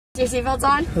Your seatbelts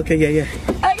on? Okay, yeah.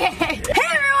 Okay. Hey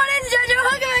everyone, it's JoJo.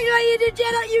 Welcome back to my YouTube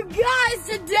channel. You guys,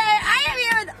 today I am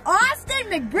here with Austin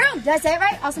Mcbroom. Did I say it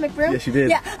right? Austin Mcbroom? Yes, you did.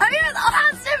 Yeah, I'm here with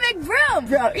Austin Mcbroom.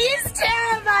 Bro, he's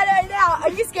terrified right now. Are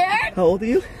you scared? How old are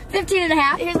you? 15 and a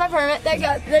half. Here's my permit. There you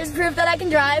go. There's proof that I can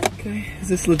drive. Okay, is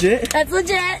this legit? That's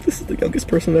legit. This is the youngest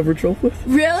person I've ever drove with.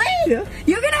 Really? Yeah.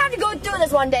 You're gonna have to go through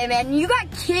this one day, man. You got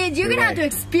kids. You're gonna have to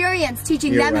experience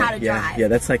teaching them how to drive. Yeah,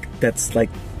 that's like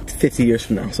 50 years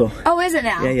from now, so. Oh, is it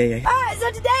now? Yeah. Alright, so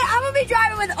today I'm gonna be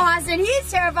driving with Austin. He's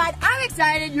terrified. I'm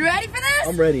excited. You ready for this?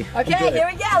 I'm ready. Okay, here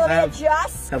we go. Let me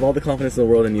adjust. Have all the confidence in the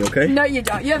world in you, okay? No, you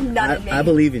don't. You have none in me. I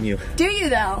believe in you. Do you,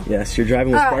 though? Yes, you're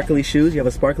driving with sparkly shoes, you have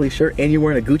a sparkly shirt, and you're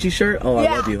wearing a Gucci shirt. Oh, I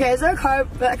love you. Okay, is there a car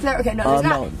back there? Okay, no, there's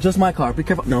not. No, just my car. Be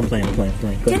careful. No, I'm playing. Go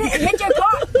Did it ahead. hit your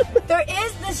car? There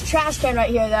is this trash can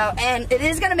right here, though, and it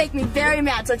is gonna make me very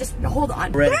mad, so just hold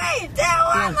on. Ready. 3, 2,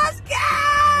 1, let's go!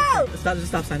 Stop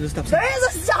sign. There is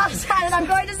a stop sign, and I'm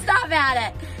going to stop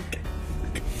at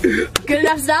it. Good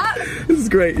enough stop? This is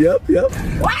great. Yep.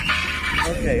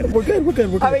 Okay, we're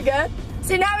good. Are we good?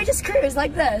 See, now we just cruise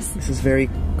like this. This is very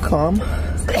calming.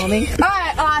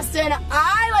 Alright, Austin,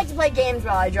 I like to play games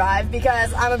while I drive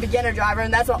because I'm a beginner driver,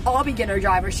 and that's what all beginner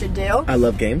drivers should do. I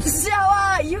love games. So,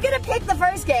 you get to pick the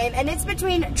first game, and it's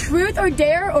between Truth or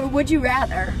Dare or Would You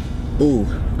Rather. Ooh,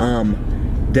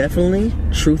 definitely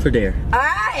Truth or Dare.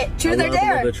 Alright, Truth or I love Dare.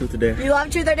 a little bit of Truth or Dare. You love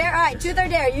Truth or Dare? Alright, Truth or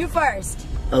Dare, you first.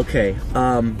 Okay,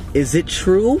 is it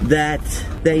true that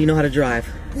you know how to drive?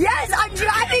 Yes, I'm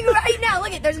driving right now.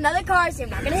 Look, there's another car, so I'm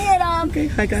not gonna hit him. Okay,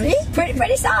 hi guys. See?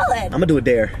 Pretty solid. I'm gonna do a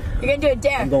dare. You're gonna do a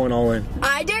dare. I'm going all in.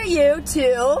 I dare you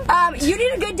to, you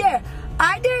need a good dare.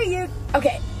 I dare you,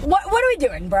 okay, what are we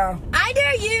doing, bro? I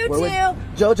dare you to.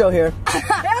 JoJo here.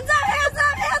 Hands up.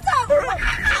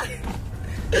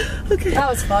 Okay. That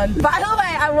was fun. By the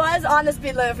way, I was on the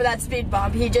speed limit for that speed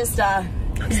bump. He just,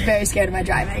 he's very scared of my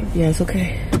driving. Yeah, it's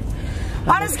okay.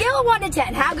 On a scale of 1 to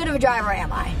 10, how good of a driver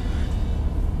am I?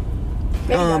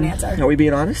 Maybe don't answer. Are we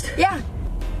being honest? Yeah.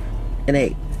 An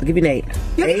 8. I'll give you an 8.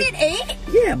 You give me an 8?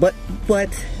 Yeah, but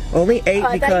only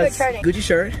 8 because Gucci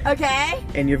shirt. Okay.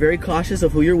 And you're very cautious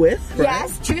of who you're with. Right?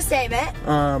 Yes, true statement.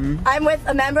 I'm with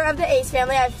a member of the Ace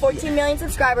family. I have 14 million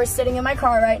subscribers sitting in my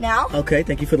car right now. Okay,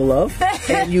 thank you for the love.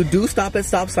 And you do stop at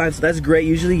stop signs, so that's great.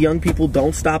 Usually young people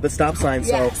don't stop at stop signs,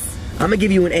 yes. So I'm gonna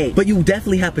give you an 8. But you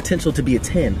definitely have potential to be a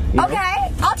 10. You know?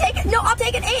 Okay, I'll take it. No, I'll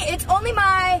take an 8. It's only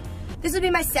this would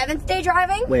be my 7th day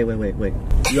driving. Wait.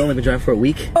 You only been driving for a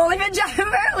week? Only been driving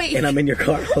for a week. And I'm in your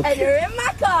car. Okay. And you're in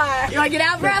my car. You wanna get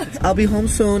out, bro? I'll be home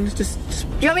soon. Just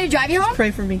you want me to drive you home?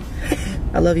 Pray for me.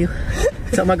 I love you.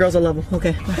 Tell my girls I love them.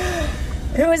 Okay.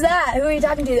 Who was that? Who were you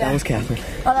talking to there? That was Catherine.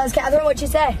 Oh, that was Catherine? What'd she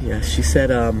say? Yeah, she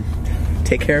said,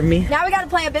 take care of me. Now we gotta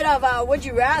play a bit of Would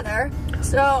You Rather.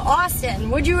 So, Austin,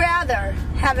 would you rather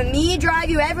have me drive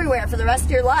you everywhere for the rest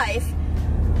of your life,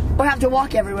 or have to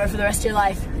walk everywhere for the rest of your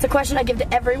life? It's a question I give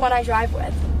to everyone I drive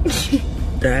with.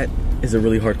 That is a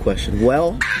really hard question.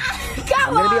 Well,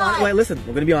 Come on! Be honest. Wait, listen,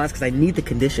 we're gonna be honest because I need the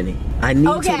conditioning. I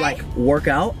need to like work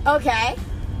out. Okay.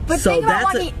 But so think about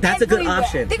walking that's a good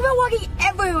option. Think about walking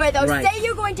everywhere though. Right. Say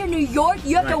you're going to New York,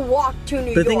 you have to walk to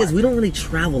New York. The thing is, we don't really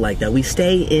travel like that. We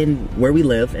stay in where we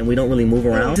live and we don't really move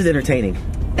around. This is entertaining.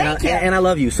 Thank you. And I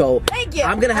love you, so thank you.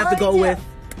 I'm gonna have to go with.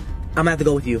 I'm gonna have to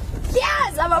go with you.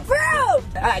 Yes, I'm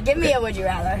approved. All right, give me a would you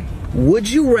rather. Would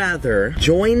you rather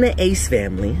join the Ace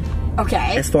family?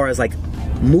 Okay. As far as like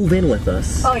move in with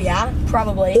us. Oh yeah,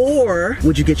 probably. Or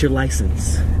would you get your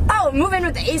license? Oh, move in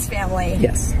with the Ace family.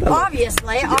 Yes.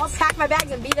 Obviously, I'll pack my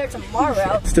bags and be there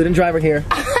tomorrow. Student driver here.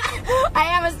 I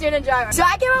am a student driver. So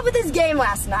I came up with this game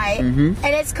last night, and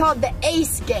it's called the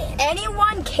Ace game.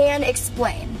 Anyone can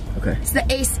explain. Okay. It's the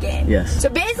Ace game. Yes. So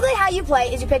basically how you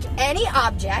play is you pick any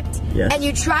object, and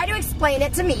you try to explain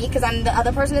it to me, because I'm the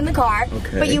other person in the car,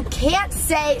 but you can't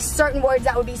say certain words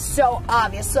that would be so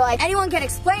obvious. So like, anyone can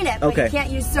explain it, but you can't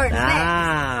use certain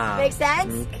things. Make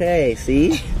sense? Okay,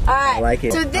 see? Alright. I like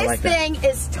it. So this thing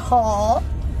is tall.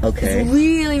 Okay. It's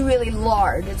really, really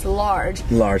large. It's large.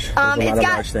 Large. It's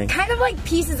got kind of like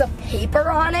pieces of paper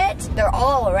on it. They're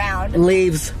all around.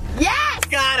 Leaves. Yes!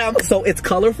 Got them. So it's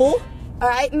colorful?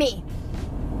 Alright, me.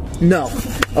 No.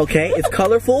 Okay, it's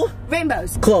colorful?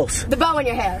 Rainbows. Close. The bow in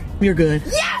your hair. You're good.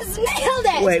 Yes! Nailed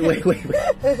it!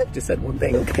 Wait. Just said one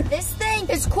thing, okay. This thing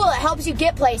is cool. It helps you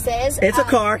get places. It's a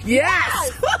car.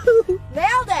 Yes!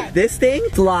 Nailed it! This thing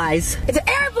flies. It's an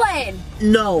airplane!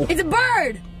 No. It's a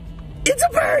bird! It's a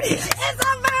bird! It's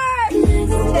a bird!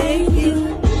 Thank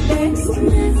you.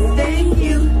 Thank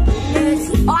you.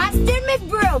 Austin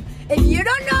Mcbroom, if you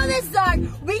don't know this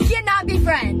song, we cannot be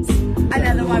friends.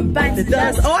 Another one bites the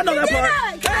dust. Oh, I know that part.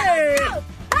 Hey!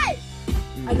 Hey!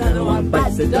 Another one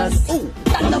bites the dust.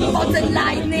 Thunderbolts and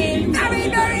lightning,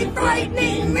 very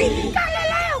frightening me.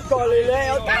 Galileo,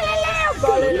 Galileo, Galileo,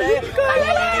 Galileo,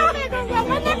 Galileo.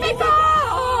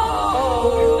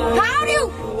 How do you,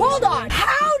 hold on,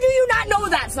 how do you not know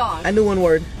that song? I knew one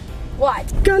word.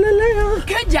 What? Galileo.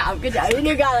 Good job, you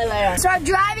knew Galileo. So our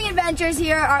driving adventures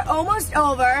here are almost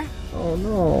over. Oh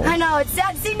no. I know, it's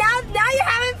sad. See, now you're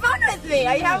having fun with me.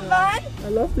 Are you having fun? I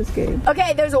love this game.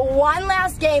 Okay, there's one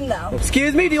last game though.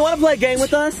 Excuse me, do you want to play a game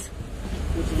with us?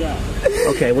 What you got?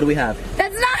 Okay, what do we have?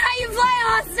 That's not how you play,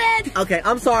 Austin. Okay,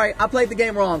 I'm sorry. I played the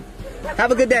game wrong.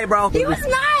 Have a good day, bro. He was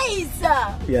nice.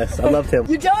 Yes, I loved him.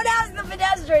 You don't ask the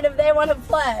pedestrian if they want to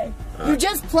play. You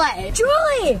just play.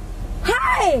 Julie!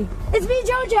 Hi! It's me,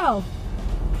 JoJo.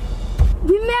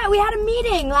 We had a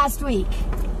meeting last week.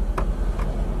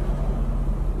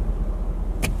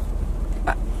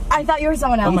 I thought you were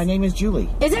someone else. Oh, my name is Julie.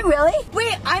 Is it really?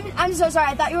 Wait, I'm so sorry.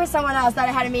 I thought you were someone else that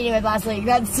I had a meeting with last week.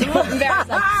 That's so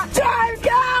embarrassing. Time,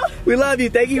 go! We love you.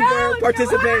 Thank you for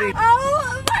participating.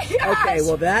 Oh my gosh! Okay,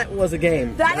 well that was a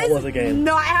game. That was a game.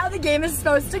 Not how the game is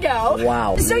supposed to go.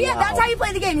 Wow. So yeah, that's how you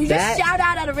play the game. You just shout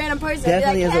out at a random person.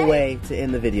 Definitely like, is a way to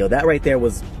end the video. That right there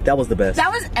was the best.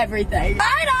 That was everything. All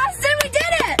right, Austin, we did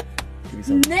it.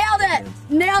 Nailed it.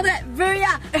 Nailed it.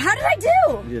 Yeah. How did I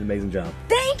do? You did an amazing job.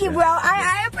 Thank you, bro.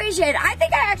 I appreciate it. I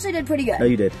think I actually did pretty good. No,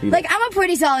 you did. Like, I'm a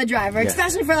pretty solid driver,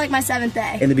 especially for like my 7th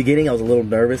day. In the beginning, I was a little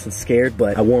nervous and scared,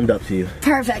 but I warmed up to you.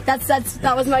 Perfect.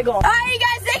 That was my goal. All right, you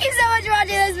guys. Thank you so much for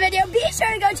watching this video. Be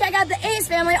sure to go check out the Ace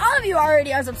family. All of you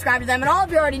already are subscribed to them, and all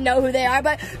of you already know who they are,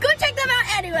 but go check them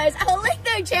out anyways. I will link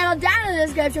their channel down in the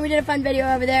description. We did a fun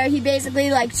video over there. He basically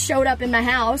like showed up in my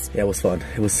house. Yeah, it was fun.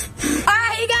 It was. All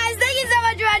right, you guys. Thank you so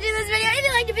much for watching this video. If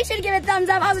you liked it, be sure to give it a thumbs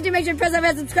up. Also, do make sure to press that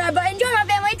red subscribe button. Join my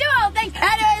family. Do all things.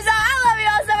 Anyways, I love you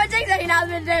all so much. Thanks for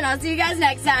watching. I'll see you guys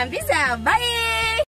next time. Peace out. Bye.